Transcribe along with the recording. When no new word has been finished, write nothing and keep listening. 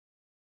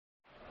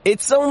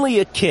It's only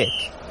a kick.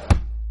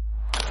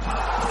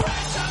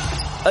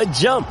 A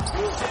jump.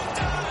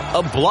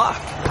 A block.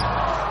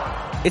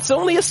 It's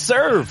only a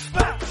serve.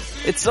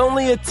 It's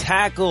only a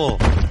tackle.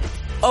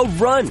 A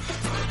run.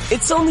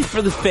 It's only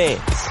for the fans.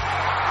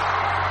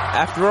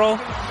 After all,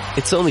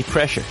 it's only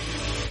pressure.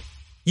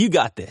 You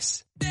got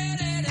this.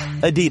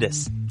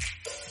 Adidas.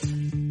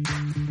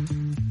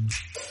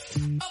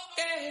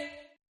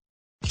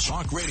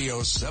 Talk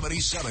Radio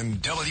 77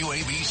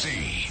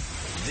 WABC.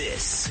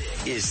 This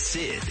is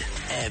Sid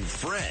and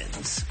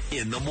Friends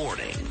in the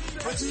morning.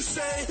 But you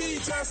say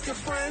he's just a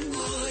friend.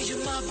 Oh,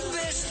 you're my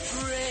best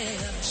friend.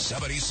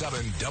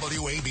 77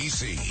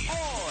 WABC.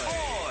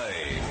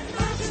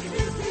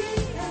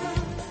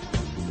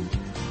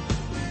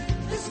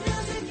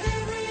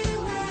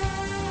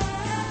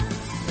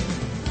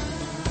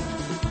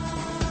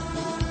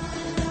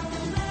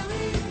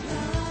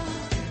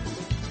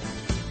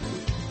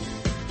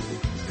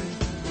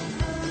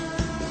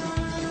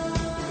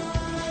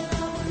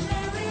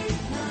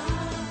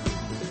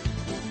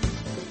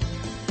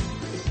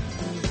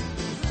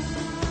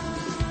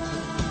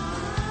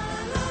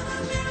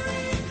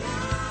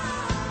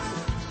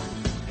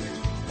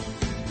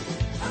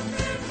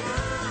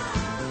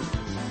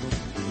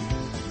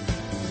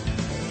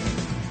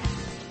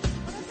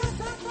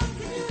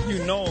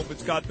 You know, if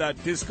it's got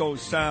that disco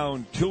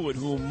sound to it,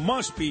 who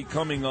must be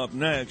coming up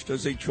next,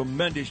 does a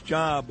tremendous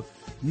job,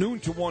 noon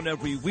to 1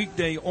 every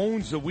weekday,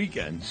 owns the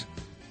weekends.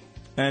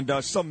 And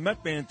some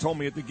Met fan told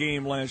me at the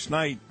game last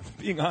night,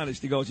 being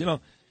honest, he goes, you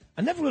know,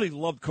 I never really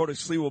loved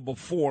Curtis Sliwa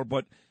before,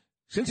 but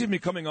since he's been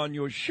coming on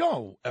your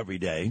show every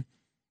day,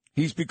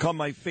 he's become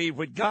my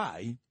favorite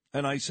guy.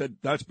 And I said,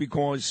 that's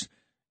because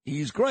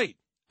he's great,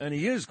 and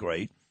he is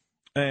great.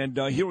 And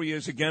here he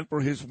is again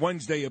for his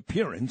Wednesday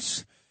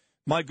appearance.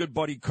 My good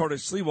buddy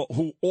Curtis Sliwa,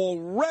 who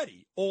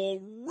already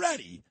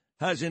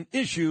has an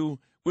issue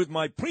with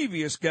my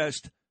previous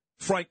guest,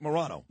 Frank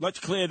Morano. Let's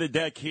clear the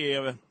deck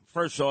here.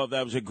 First off,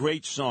 that was a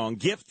great song.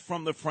 Gift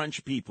from the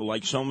French people,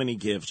 like so many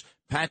gifts.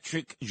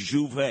 Patrick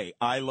Jouvet,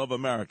 I Love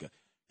America.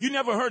 You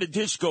never heard a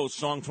disco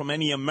song from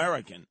any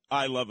American,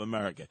 I Love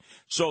America.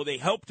 So they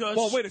helped us.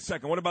 Well, wait a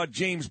second. What about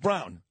James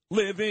Brown?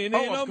 Living in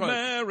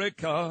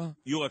America.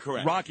 You are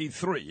correct. Rocky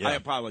III. Yeah. I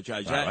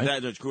apologize. Right.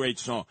 That is a great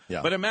song.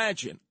 Yeah. But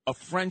imagine a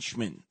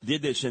Frenchman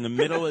did this in the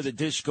middle of the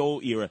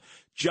disco era,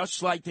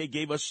 just like they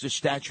gave us the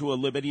Statue of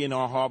Liberty in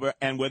our harbor.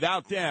 And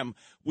without them,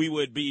 we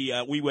would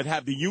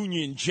have the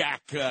Union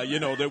Jack,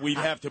 that we'd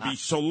have to be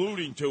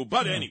saluting to.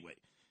 But anyway,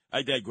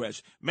 I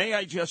digress. May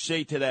I just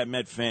say to that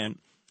Met fan,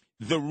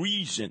 the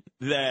reason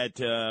that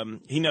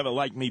he never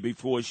liked me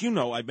before is,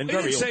 I've been very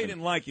open. He didn't say he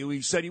didn't like you.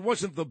 He said he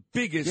wasn't the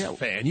biggest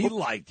fan. He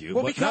liked you,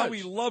 but now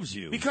he loves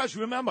you. Because,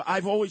 remember,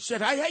 I've always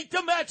said, I hate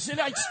the Mets, and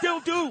I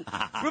still do.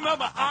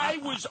 Remember, I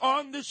was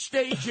on the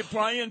stage at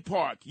Bryant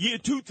Park, year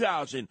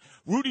 2000.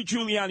 Rudy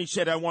Giuliani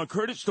said, I want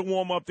Curtis to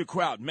warm up the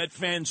crowd. Met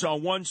fans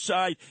on one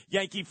side,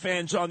 Yankee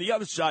fans on the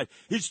other side.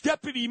 His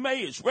deputy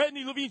mayors,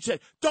 Randy Levine, said,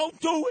 don't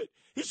do it.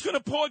 He's going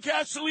to pour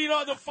gasoline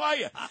on the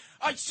fire.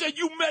 I said,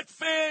 you Met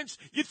fans,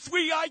 you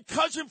three-eyed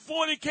cousin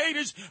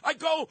fornicators. I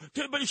go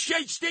to the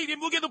Shea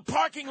Stadium, look at the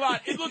parking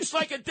lot. It looks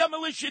like a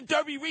demolition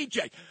derby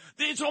reject.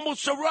 There's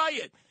almost a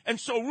riot. And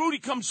so Rudy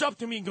comes up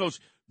to me and goes,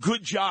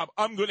 good job.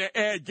 I'm going to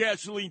add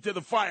gasoline to the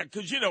fire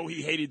because,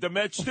 he hated the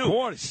Mets, too. Of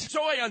course.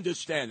 So I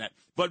understand that.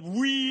 But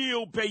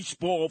real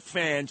baseball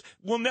fans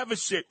will never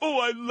say, oh,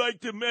 I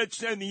like the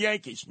Mets and the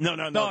Yankees. No,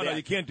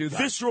 you can't do that.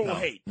 Visceral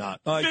hate.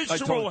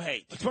 Visceral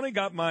hate. That's when I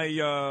got my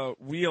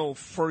real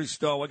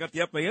first, I got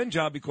the FAN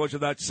job because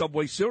of that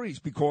Subway Series,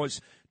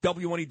 because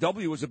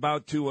WNEW was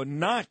about to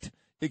not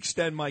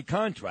extend my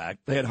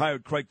contract. They had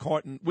hired Craig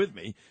Carton with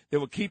me. They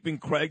were keeping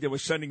Craig. They were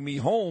sending me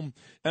home.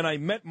 And I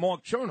met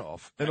Mark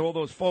Chernoff and all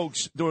those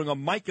folks doing a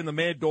Mike and the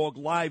Mad Dog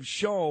live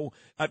show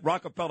at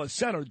Rockefeller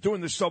Center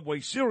during the Subway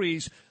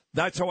Series.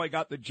 That's how I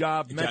got the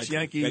job, Mets,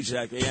 Yankees,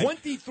 exactly.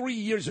 23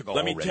 years ago.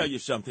 Let me tell you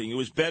something. It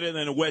was better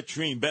than a wet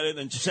dream, better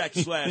than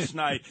sex last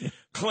night.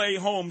 Clay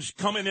Holmes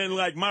coming in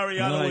like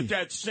Mariano with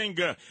that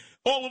singer.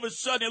 All of a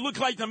sudden, it looked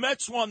like the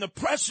Mets were on the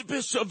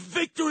precipice of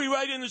victory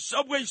right in the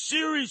Subway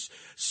Series.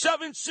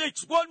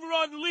 7-6,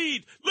 one-run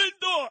lead.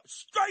 Lindor,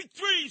 strike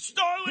three.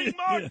 Starling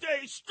Marte,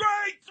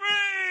 strike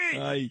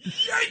three.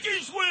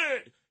 Yankees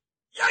win.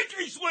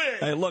 Yankees win!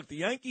 Hey, look, the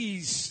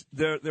Yankees,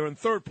 they're in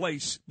third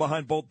place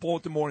behind both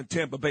Baltimore and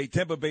Tampa Bay.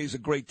 Tampa Bay is a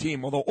great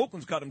team, although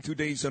Oakland's got them 2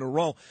 days in a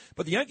row.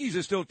 But the Yankees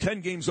are still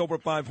 10 games over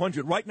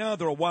 500. Right now,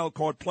 they're a wild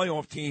card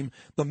playoff team.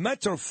 The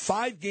Mets are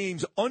 5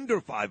 games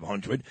under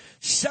 500.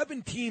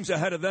 7 teams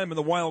ahead of them in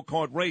the wild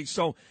card race.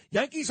 So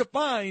Yankees are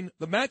fine.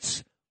 The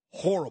Mets,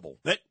 horrible.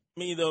 Let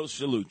me, though,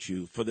 salute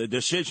you for the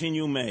decision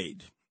you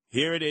made.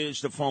 Here it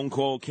is. The phone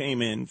call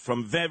came in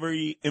from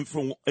very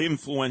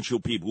influential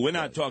people. We're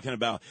not talking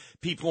about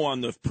people on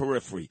the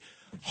periphery.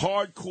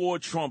 Hardcore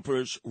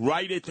Trumpers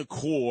right at the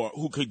core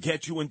who could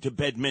get you into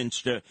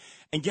Bedminster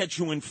and get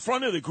you in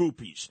front of the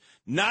groupies,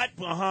 not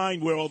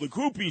behind where all the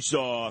groupies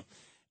are.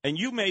 And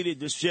you made a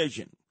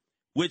decision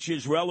which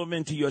is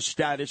relevant to your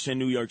status in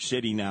New York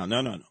City now.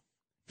 No.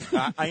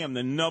 I am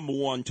the number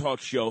one talk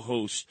show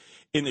host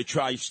in the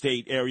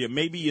tri-state area,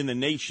 maybe in the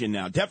nation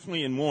now,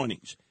 definitely in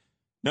mornings.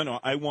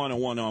 No, I want a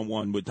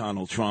one-on-one with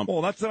Donald Trump.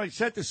 Well, that's what I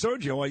said to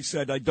Sergio. I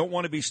said, I don't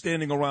want to be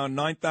standing around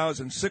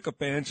 9,000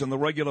 sycophants and the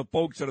regular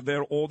folks that are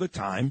there all the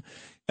time.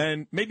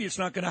 And maybe it's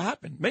not going to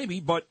happen. Maybe,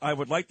 but I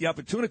would like the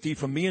opportunity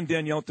for me and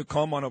Danielle to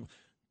come on a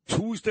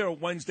Tuesday or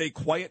Wednesday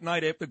quiet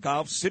night after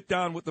golf, sit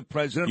down with the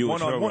president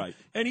one-on-one. Right.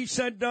 And he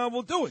said,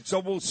 we'll do it, so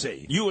we'll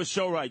see. You were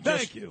so right.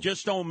 Thank you.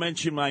 Just don't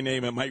mention my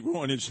name. It might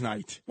ruin his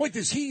night. Wait,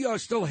 does he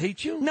still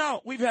hate you?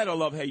 No, we've had a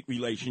love-hate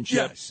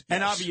relationship. Yes.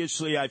 And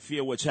obviously I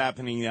feel what's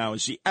happening now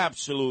is the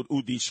absolute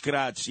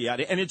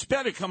disgrazia. And it's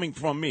better coming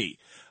from me,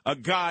 a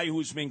guy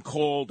who's been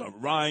called a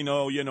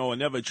rhino, a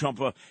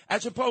never-Trumper,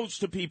 as opposed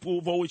to people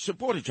who've always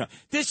supported Trump.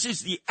 This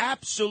is the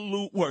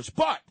absolute worst.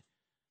 But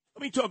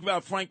let me talk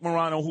about Frank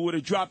Morano, who would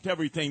have dropped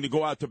everything to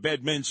go out to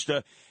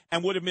Bedminster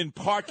and would have been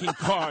parking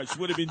cars,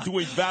 would have been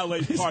doing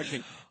valet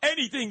parking,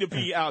 anything to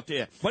be out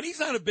there. But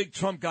he's not a big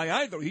Trump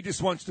guy either. He just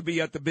wants to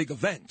be at the big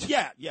event.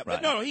 Yeah. Right.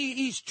 But no,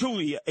 he's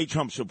truly a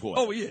Trump supporter.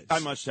 Oh, he is. I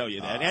must tell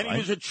you that. And right.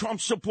 he was a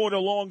Trump supporter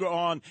longer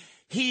on.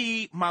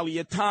 He,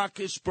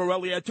 Malliotakis,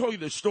 Borelli, I told you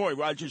the story,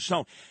 Roger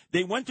Stone.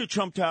 They went to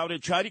Trump Tower to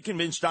try to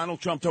convince Donald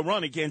Trump to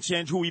run against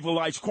Andrew Evil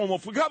Eyes Cuomo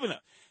for governor.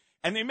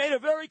 And they made a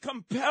very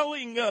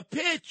compelling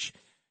pitch.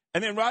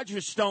 And then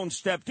Roger Stone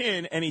stepped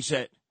in and he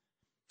said,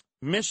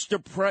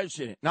 Mr.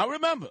 President. Now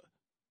remember,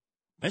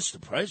 Mr.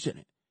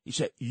 President, he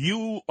said,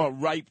 you are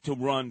ripe to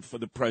run for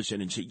the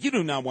presidency. You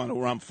do not want to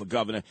run for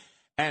governor.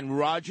 And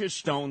Roger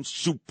Stone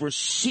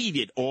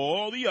superseded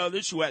all the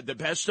others who had the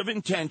best of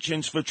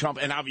intentions for Trump.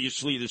 And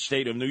obviously the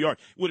state of New York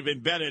would have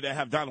been better to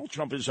have Donald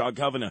Trump as our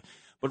governor.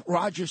 But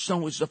Roger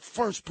Stone was the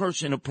first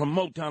person to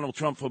promote Donald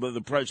Trump for the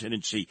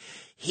presidency.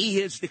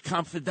 He is the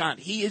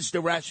confidant. He is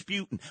the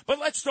Rasputin. But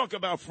let's talk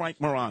about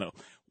Frank Morano.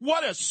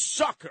 What a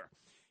sucker.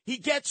 He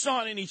gets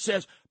on and he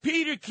says,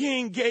 Peter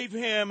King gave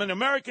him an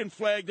American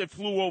flag that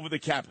flew over the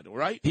Capitol,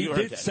 right? He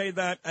did say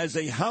that as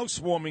a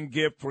housewarming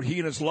gift for he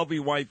and his lovely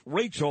wife,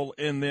 Rachel,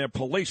 in their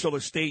palatial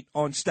estate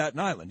on Staten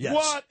Island. Yes.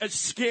 What a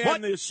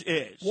scam this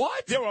is.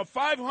 What? There are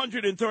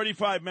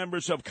 535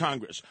 members of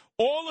Congress.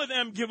 All of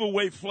them give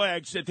away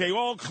flags that they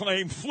all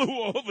claim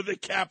flew over the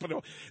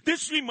Capitol.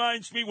 This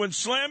reminds me when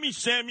Slammy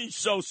Sammy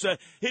Sosa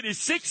hit his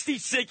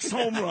 66th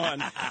home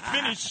run,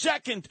 finished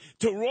second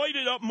to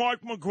roided-up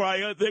Mark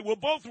McGwire. They were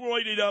both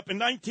roided up in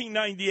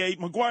 1998.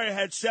 McGuire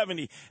had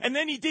 70. And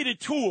then he did a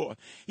tour.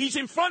 He's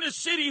in front of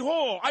City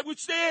Hall. I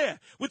was there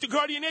with the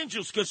Guardian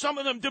Angels because some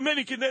of them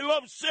Dominican. They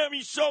love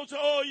Sammy Sosa.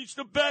 Oh, he's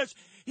the best.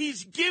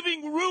 He's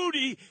giving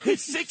Rudy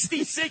his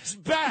 66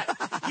 bat.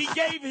 He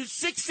gave his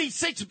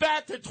 66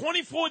 bat to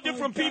 24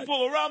 different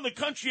people around the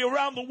country,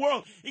 around the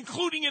world,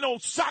 including in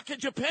Osaka,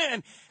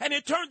 Japan. And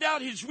it turned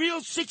out his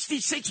real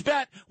 66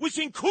 bat was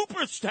in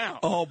Cooperstown.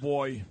 Oh,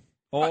 boy.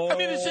 Oh, I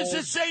mean, it's just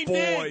the same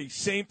thing. Boy,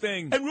 same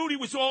thing. And Rudy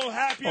was all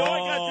happy. I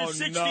got the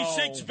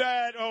 66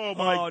 bat. Oh,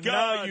 my God.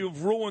 Now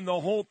you've ruined the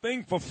whole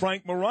thing for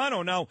Frank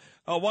Morano. Now,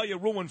 while you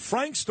ruined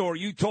Frank's story,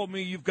 you told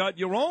me you've got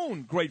your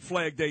own great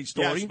Flag Day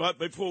story. Yes, but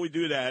before we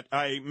do that,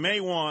 I may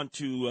want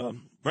to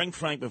bring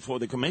Frank before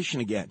the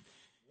commission again.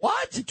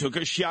 What? He took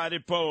a shot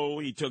at Bo.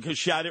 He took a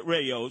shot at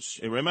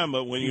Reyes. And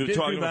remember, when you were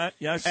talking about that.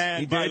 Yes,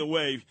 and he by did. the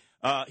way,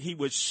 he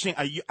was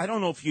I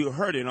don't know if you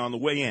heard it on the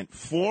way in.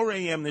 4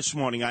 a.m. this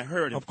morning, I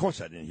heard him. Of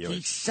course I didn't hear it.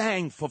 He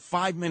sang for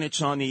 5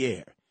 minutes on the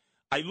air.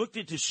 I looked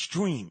at the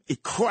stream.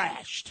 It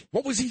crashed.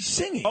 What was he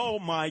singing? Oh,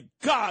 my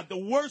God. The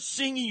worst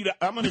singing.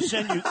 I'm going to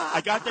send you.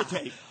 I got the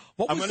tape.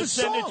 What I'm was gonna the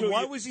send song? it to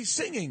Why you. was he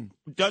singing?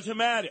 Doesn't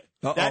matter.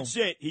 Uh-oh. That's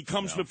it. He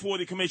comes before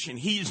the commission.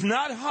 He's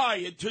not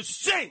hired to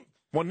sing.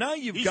 Well, now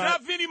He's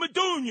not Vinny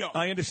Madugno.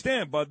 I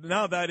understand, but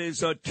now that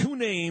is 2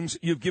 names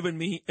you've given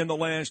me in the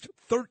last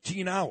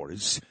 13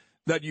 hours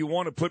that you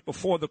want to put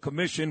before the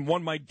commission.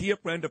 One, my dear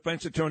friend,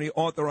 defense attorney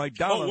Arthur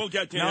Aidala. Oh, we'll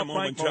get to now him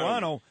Frank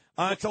momentarily. Morano.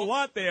 It's a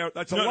lot there.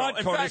 That's a lot,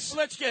 In Curtis.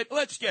 fact,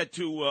 let's get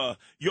to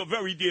your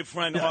very dear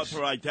friend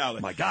Arthur Aidala.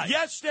 My guy.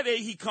 Yesterday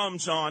he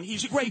comes on.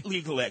 He's a great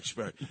legal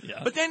expert.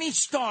 Yeah. But then he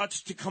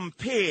starts to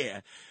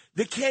compare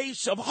the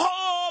case of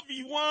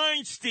Harvey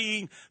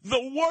Weinstein,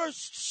 the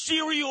worst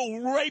serial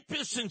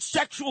rapist and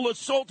sexual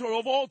assaulter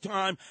of all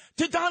time,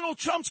 to Donald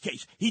Trump's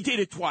case. He did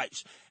it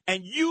twice.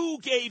 And you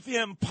gave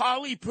him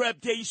poly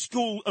prep day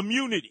school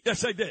immunity.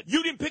 Yes, I did.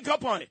 You didn't pick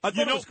up on it. I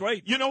thought it was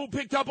great. You know who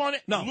picked up on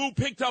it? No. Lou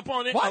picked up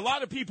on it. What? A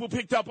lot of people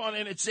picked up on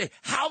it and say,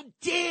 how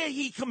dare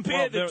he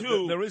compare the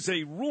two? There is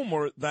a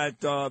rumor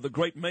that the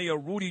great Mayor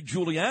Rudy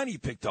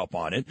Giuliani picked up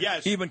on it.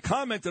 Yes. Even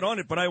commented on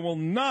it, but I will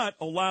not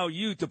allow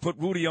you to put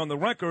Rudy on the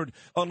record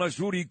unless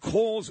Rudy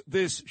calls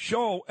this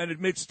show and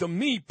admits to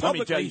me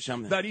publicly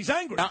that he's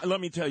angry.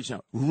 Let me tell you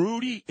something.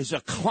 Rudy is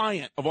a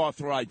client of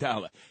Arthur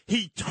Aidala.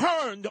 He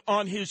turned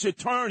on his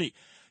attorney.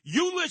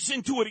 You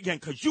listen to it again,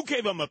 because you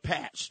gave him a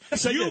pass.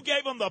 Yes, I you did.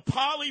 gave him the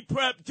poly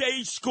prep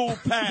day school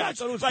pass.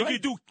 Like great. you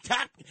do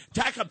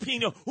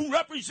Tacopina, who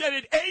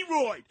represented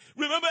A-Royd.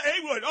 Remember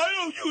A-Royd? I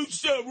don't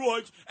use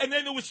steroids. And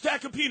then there was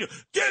Tacopina.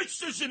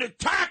 This is an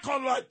attack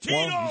on Latinos.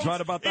 Well, he's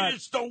right about that. It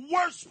is the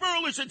worst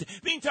spurless.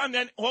 Meantime,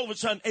 then all of a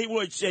sudden,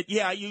 A-Royd said,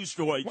 yeah, I use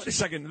steroids. Wait a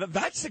second.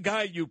 That's the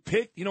guy you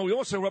picked. You know, he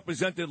also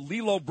represented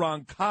Lilo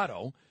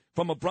Brancato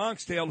from a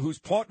Bronx tale whose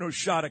partner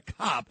shot a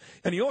cop.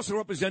 And he also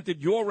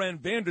represented Joran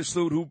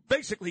Vandersloot, who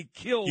basically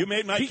killed. You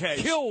made my case.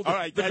 Killed all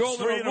right, the that's girl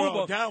 3 in a row.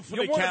 Aruba. Down for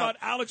You the want count. about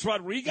Alex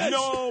Rodriguez?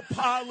 No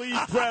poly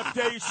prep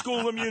day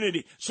school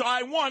immunity. So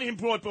I want him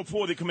brought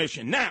before the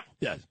commission. Now,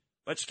 Yes.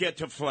 let's get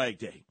to Flag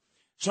Day.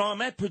 So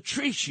I'm at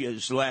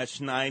Patricia's last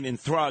night in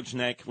Throgs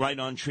Neck, right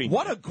on Tree.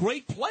 What a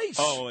great place.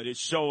 Oh, it is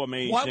so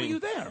amazing. Why were you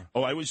there?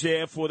 Oh, I was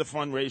there for the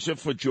fundraiser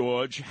for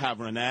George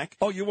Havernack.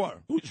 Oh, you were?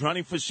 Who's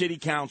running for city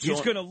council.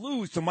 He's going to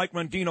lose to Mike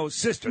Rendino's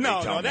sister.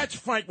 No, that's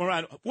Frank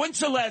Morano. When's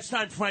the last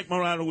time Frank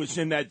Morano was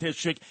in that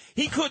district?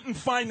 He couldn't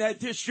find that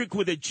district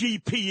with a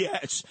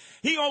GPS.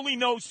 He only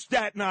knows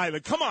Staten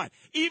Island. Come on.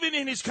 Even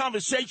in his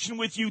conversation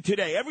with you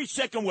today, every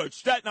second word,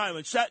 Staten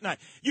Island, Staten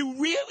Island. You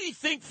really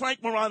think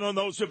Frank Morano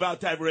knows about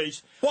that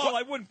race? Well,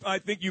 I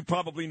think you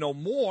probably know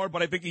more,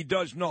 but I think he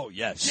does know,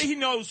 yes. He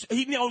knows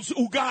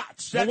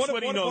Ugats. That's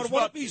what he knows. But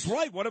what if he's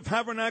right? What if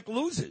Havernack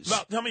loses?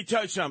 Well, let me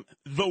tell you something.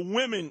 The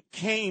women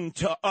came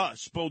to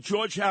us, both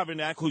George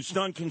Havernack, who's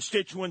done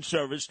constituent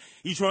service.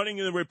 He's running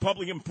in the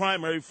Republican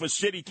primary for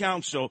city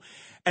council.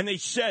 And they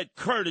said,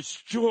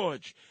 Curtis,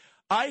 George,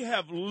 I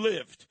have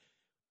lived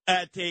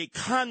at a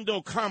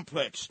condo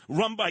complex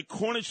run by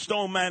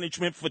Cornerstone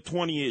Management for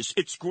 20 years.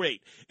 It's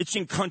great. It's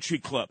in Country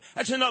Club.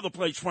 That's another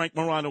place Frank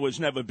Morano has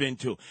never been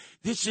to.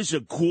 This is a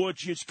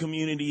gorgeous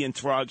community in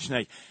Throgs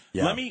Neck.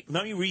 Yeah. Let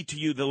me read to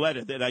you the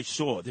letter that I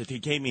saw that they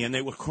gave me, and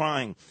they were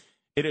crying.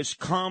 It has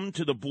come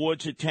to the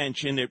board's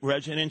attention that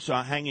residents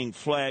are hanging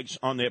flags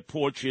on their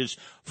porches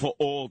for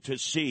all to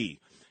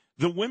see.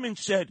 The women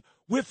said,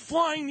 we're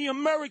flying the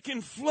American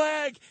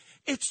flag.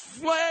 It's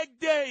Flag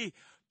Day.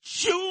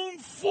 June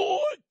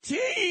 14th.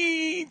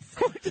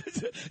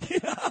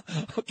 Yeah,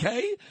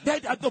 okay.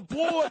 The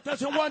board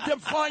doesn't want them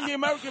flying the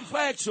American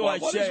flag, so Well, I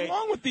what say. is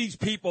wrong with these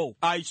people?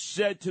 I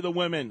said to the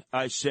women,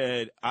 I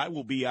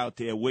will be out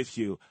there with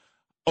you.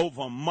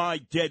 Over my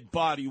dead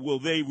body will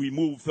they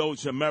remove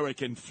those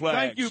American flags.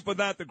 Thank you for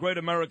that, the great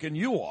American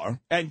you are.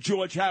 And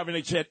George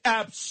Havernack said,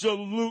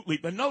 absolutely.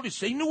 But notice,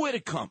 they knew where to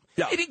come.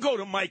 Yeah. They didn't go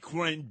to Mike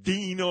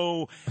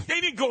Rendino.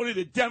 They didn't go to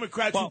the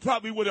Democrats who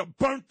probably would have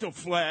burnt the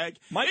flag.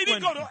 They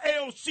didn't go to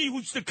AOC,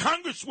 who's the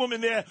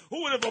congresswoman there,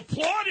 who would have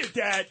applauded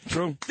that.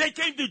 True. They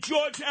came to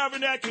George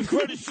Havernack and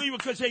Curtis Sliwa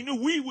because they knew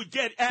we would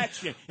get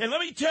action. And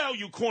let me tell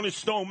you,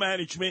 Cornerstone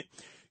Management,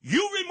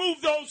 you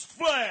remove those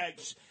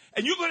flags,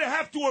 and you're going to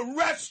have to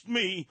arrest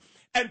me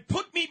and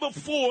put me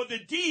before the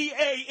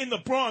DEA in the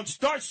Bronx,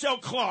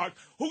 Darcel Clark,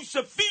 who's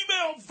the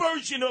female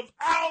version of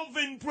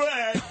Alvin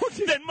Bragg,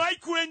 that Mike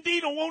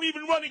Rendino won't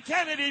even run a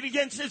candidate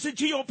against as a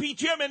GOP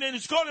chairman, and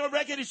is going on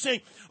record as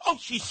saying, oh,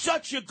 she's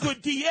such a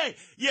good DA.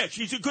 Yeah,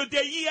 she's a good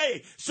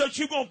DEA, so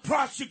she won't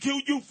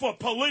prosecute you for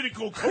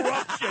political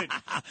corruption.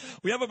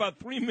 We have about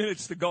 3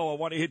 minutes to go. I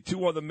want to hit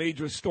two other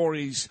major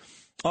stories.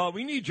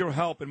 We need your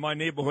help in my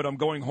neighborhood. I'm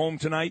going home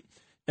tonight.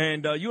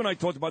 And you and I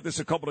talked about this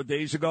a couple of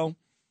days ago.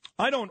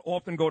 I don't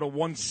often go to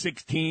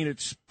 116.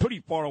 It's pretty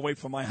far away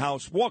from my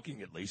house,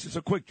 walking at least. It's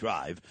a quick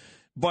drive.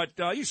 But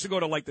I used to go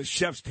to, like, the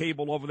chef's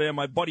table over there.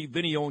 My buddy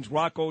Vinny owns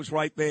Rocco's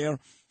right there.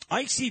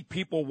 I see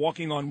people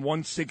walking on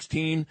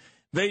 116.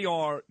 They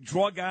are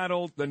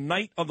drug-addled, the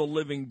night of the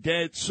living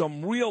dead,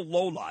 some real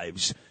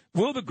lowlives.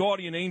 Will the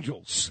Guardian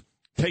Angels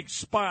take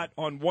spot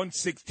on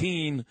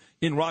 116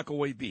 in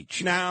Rockaway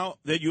Beach? Now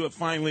that you have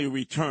finally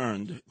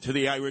returned to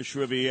the Irish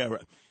Riviera,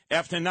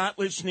 after not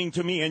listening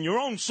to me and your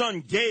own son,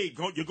 Gabe,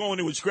 you're going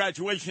to his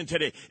graduation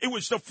today. It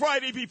was the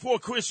Friday before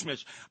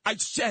Christmas. I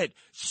said,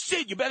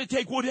 Sid, you better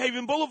take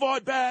Woodhaven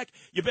Boulevard back.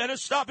 You better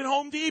stop at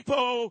Home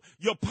Depot.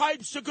 Your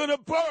pipes are going to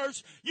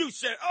burst. You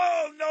said,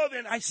 oh, no,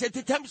 then. I said,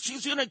 the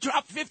temperature's going to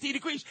drop 50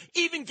 degrees.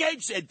 Even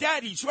Gabe said,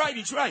 Dad, he's right.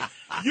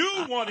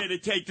 You wanted to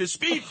take the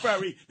speed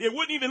ferry. They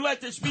wouldn't even let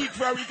the speed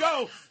ferry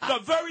go. The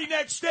very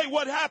next day,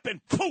 what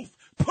happened? Poof,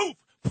 poof,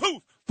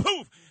 poof,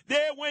 poof.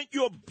 There went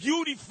your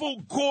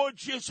beautiful,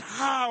 gorgeous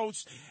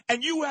house,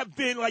 and you have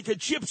been like a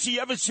gypsy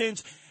ever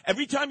since.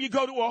 Every time you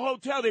go to a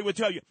hotel, they would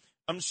tell you,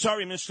 I'm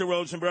sorry, Mr.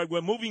 Rosenberg,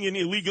 we're moving in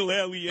illegal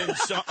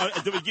aliens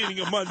at the beginning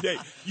of Monday.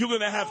 You're going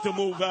to have to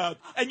move out.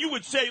 And you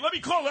would say, let me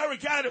call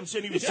Eric Adams.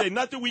 And he would say,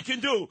 nothing we can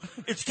do.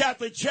 It's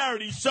Catholic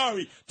Charity.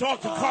 Sorry.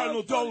 Talk to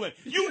Cardinal Dolan.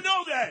 You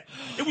know that.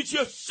 It was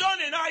your son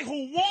and I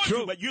who warned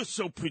you, but you're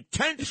so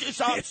pretentious,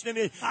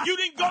 obstinate. You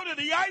didn't go to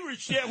the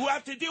Irish there who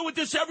have to deal with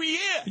this every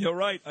year. You're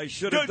right. I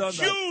should have done that.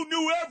 The Jew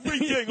knew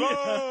everything.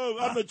 Oh,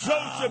 I'm a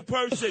chosen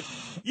person.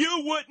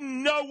 You wouldn't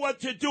know what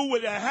to do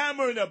with a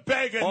hammer and a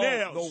bag of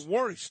nails. The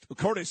worst.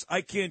 Curtis, I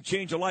can't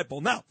change a light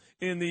bulb. Now,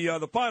 in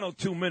the final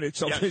 2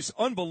 minutes of this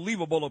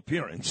unbelievable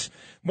appearance,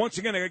 once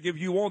again, I got to give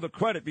you all the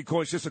credit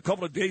because just a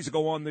couple of days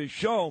ago on this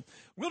show,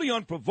 really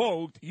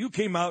unprovoked, you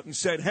came out and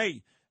said,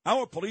 hey,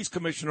 our police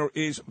commissioner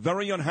is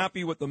very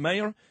unhappy with the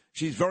mayor.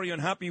 She's very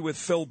unhappy with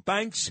Phil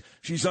Banks.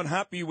 She's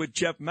unhappy with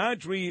Jeff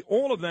Madry,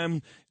 all of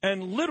them.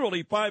 And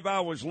literally 5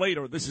 hours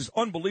later, this is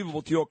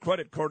unbelievable to your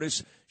credit,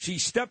 Curtis, she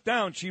stepped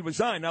down. She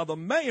resigned. Now, the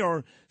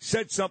mayor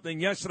said something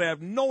yesterday. I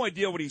have no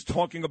idea what he's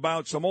talking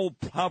about. Some old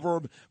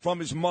proverb from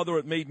his mother.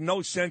 It made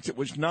no sense. It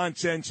was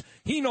nonsense.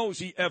 He knows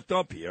he effed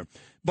up here.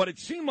 But it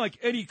seemed like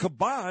Eddie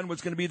Caban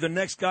was going to be the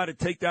next guy to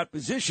take that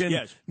position.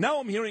 Yes. Now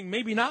I'm hearing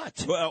maybe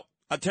not. Well,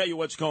 I'll tell you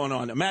what's going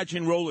on.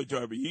 Imagine roller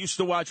derby. You used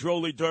to watch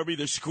roller derby,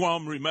 the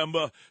scrum,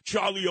 remember?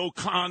 Charlie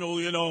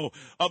O'Connell,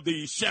 of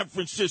the San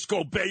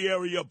Francisco Bay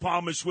Area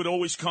Bombers would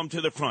always come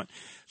to the front.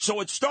 So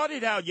it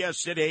started out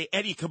yesterday.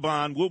 Eddie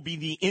Caban will be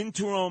the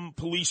interim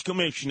police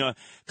commissioner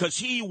because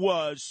he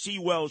was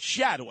Sewell's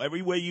shadow.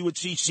 Everywhere you would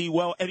see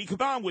Sewell, Eddie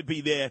Caban would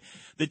be there.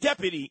 The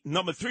deputy,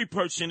 number 3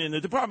 person in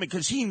the department,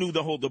 because he knew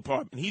the whole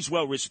department. He's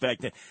well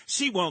respected.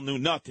 Sewell knew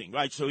nothing,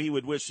 right? So he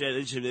would wish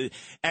that,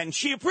 and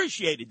she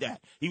appreciated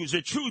that. He was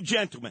a true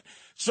gentleman.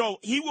 So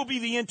he will be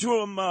the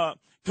interim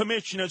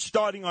commissioner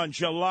starting on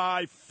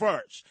July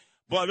 1st.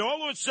 But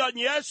all of a sudden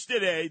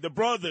yesterday, the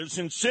brothers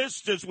and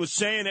sisters were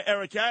saying to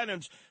Eric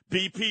Adams,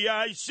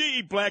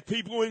 BPIC, black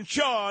people in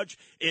charge,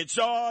 it's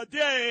our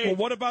day. Well,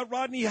 what about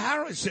Rodney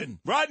Harrison?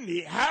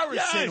 Rodney Harrison,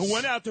 yes, who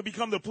went out to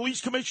become the police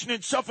commissioner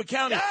in Suffolk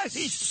County. Yes.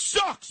 He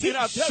sucks. He And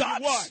I'll tell sucks.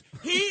 you what.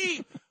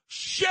 He,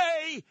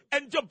 Shea,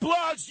 and de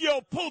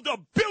Blasio pulled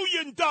 $1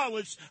 billion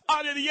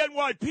out of the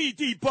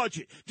NYPD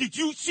budget. Did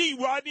you see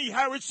Rodney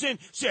Harrison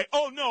say,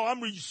 oh, no,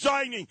 I'm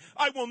resigning.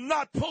 I will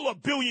not pull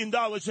 $1 billion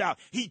out.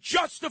 He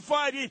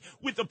justified it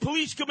with the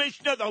police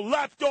commissioner, the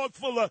lapdog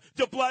full of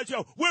de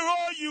Blasio. Where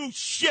are you,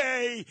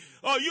 Shea?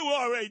 Oh, you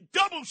are a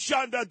double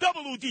shanda,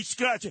 double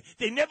disgrace.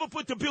 They never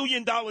put the $1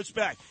 billion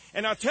back.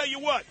 And I'll tell you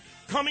what,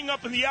 coming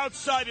up on the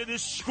outside of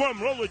this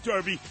scrum roller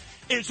derby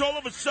is all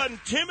of a sudden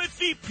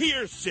Timothy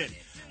Pearson,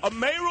 a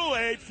mayoral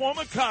aide,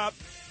 former cop.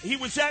 He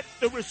was at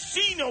the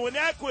Racino in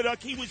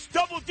Aqueduct. He was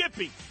double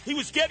dipping. He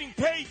was getting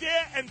paid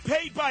there and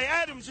paid by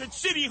Adams at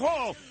City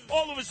Hall.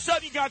 All of a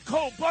sudden, he got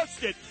cold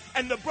busted.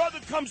 And the brother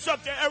comes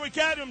up to Eric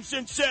Adams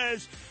and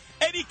says,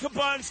 Eddie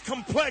Caban's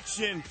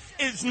complexion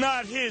is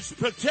not his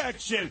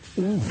protection.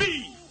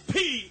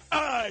 BPIC.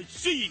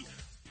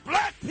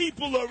 Black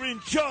people are in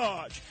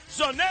charge.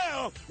 So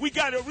now we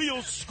got a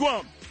real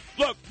scrum.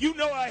 Look, you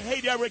know I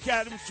hate Eric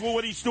Adams for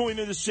what he's doing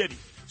in the city.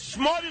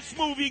 Smartest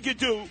move he could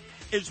do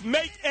is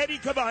make Eddie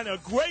Caban a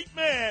great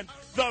man,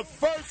 the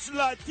first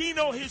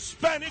Latino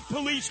Hispanic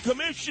police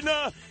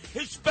commissioner.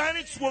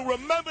 Hispanics will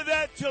remember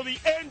that till the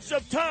ends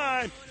of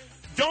time.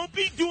 Don't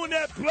be doing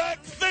that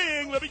black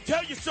thing. Let me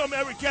tell you something,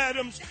 Eric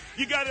Adams.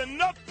 You got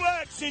enough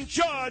blacks in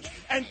charge,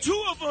 and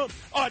 2 of them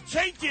are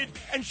tainted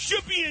and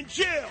should be in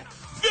jail.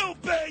 Phil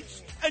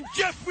Banks and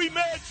Jeffrey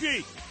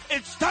Madry.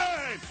 It's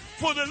time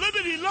for the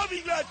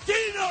liberty-loving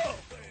Latino,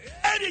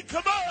 Eddie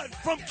Caban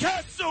from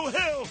Castle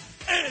Hill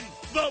in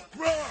the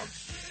Bronx.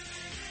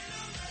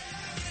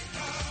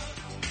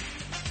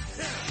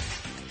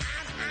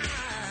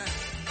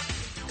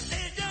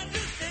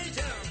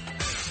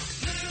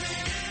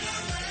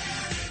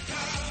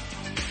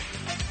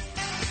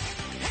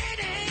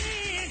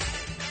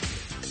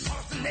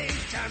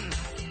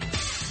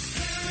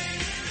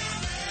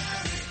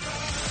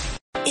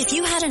 If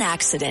you had an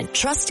accident,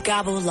 trust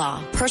Gabo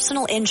Law,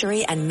 personal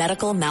injury and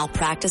medical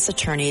malpractice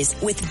attorneys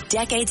with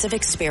decades of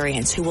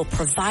experience who will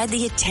provide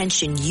the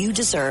attention you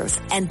deserve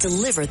and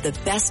deliver the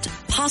best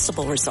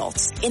possible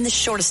results in the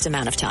shortest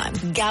amount of time.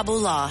 Gabo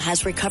Law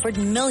has recovered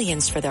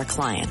millions for their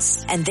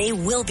clients, and they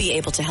will be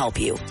able to help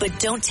you. But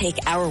don't take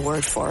our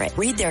word for it.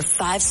 Read their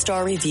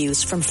 5-star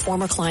reviews from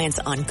former clients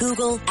on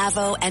Google,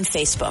 Avo, and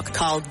Facebook.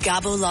 Call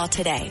Gabo Law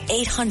today,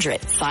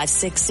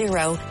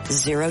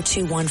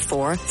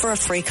 800-560-0214 for a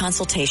free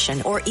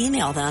consultation, or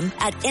email them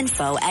at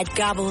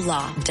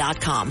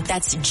info@gabolaw.com.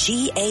 That's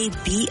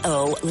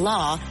GABO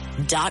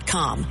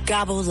law.com.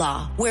 Gabo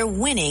Law, where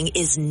winning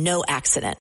is no accident.